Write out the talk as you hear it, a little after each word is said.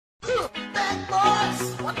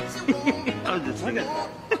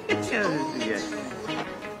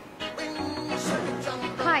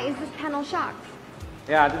Hi, is this Panel Sharks?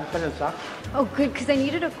 Yeah, this is Panel Sharks. Oh, good, because I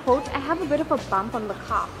needed a quote. I have a bit of a bump on the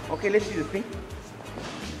car. Okay, let's see this thing.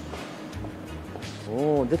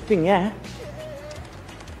 Oh, this thing, yeah.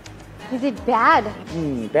 Is it bad?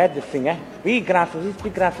 Bad this thing, yeah. Big grass is this,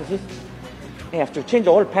 big grass is this. You have to change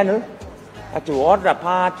the whole panel. Have to order the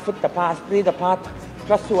part, fit the part, spray the part.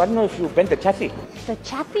 Plus, I don't know if you bent the chassis. The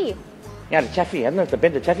chassis? Yeah, the chassis. I don't know if you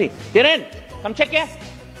bent the chassis. Darren, come check here.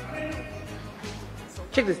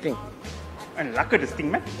 Check this thing. And luck at this thing,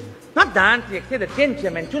 man. Not the auntie, I say the tent here,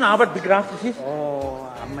 man. Do you know how big grass this is?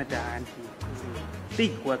 Oh, I'm the auntie.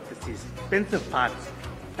 Big work this is. Expensive parts.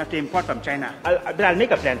 Have to import from China. I'll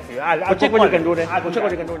make a plan for you. I'll check what you can do then. I'll check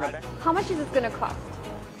what you can do now. How much is this going to cost?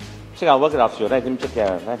 Check, I'll work it out for you, right? Let me check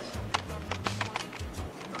here, right?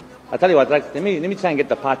 I'll tell you what, right? Let me try and get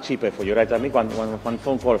the part cheaper for you, right? I'll make one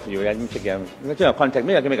phone call for you, right? Let me check here. Let me contact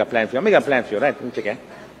me. I can make a plan for you. I'll make a plan for you, right? Let me check here.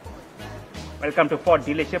 Welcome to Ford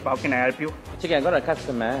dealership. How can I help you? Check here, I got a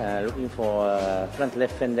customer looking for front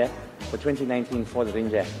left fender for 2019 Ford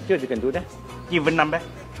Ranger. See what you can do there? Give VIN number.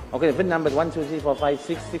 Okay, the VIN number is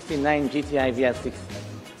 123456669 GTI VR6.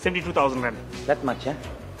 72,000 rand. That much, yeah?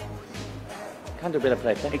 Can't do better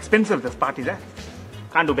price, eh? Expensive this part is, eh?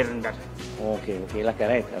 Can't do better than that. Okay, like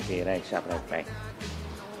right. Okay, right, sharp, right.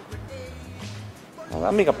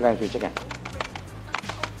 I'll make a plan for you, check it.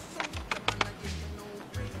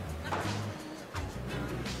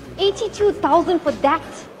 $82,000 for that.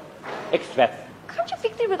 Ex-VAT. Can't you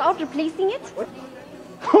fix it without replacing it?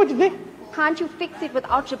 What did they? Can't you fix it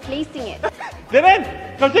without replacing it?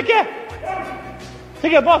 Darren, come check here.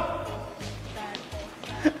 Check here, boss.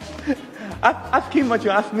 Ask him what you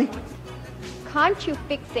asked me. Can't you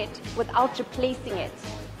fix it without replacing it?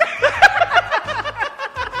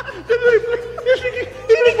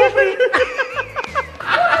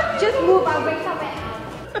 Just move, I'll bring some back.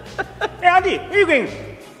 Hey, auntie, where are you going?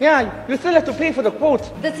 Yeah, you still have to pay for the quote.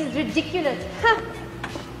 This is ridiculous. Huh.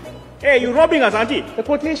 Hey, you're robbing us, auntie. The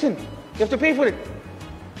quotation. You have to pay for it.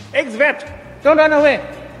 Ex-VAT. Don't run away.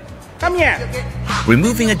 Come here.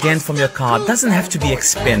 Removing a dent from your car doesn't have to be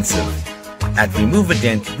expensive. At Remove a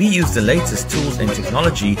Dent, we use the latest tools and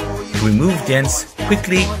technology to remove dents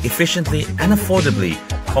quickly, efficiently and affordably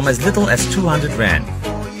from as little as 200 Rand.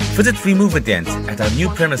 Visit Remove a Dent at our new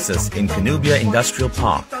premises in Canubia Industrial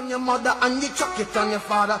Park. On your mother and you chuck it on your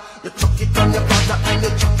father. You chuck it on your brother and you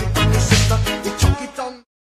chuck it on your sister. You chuck it on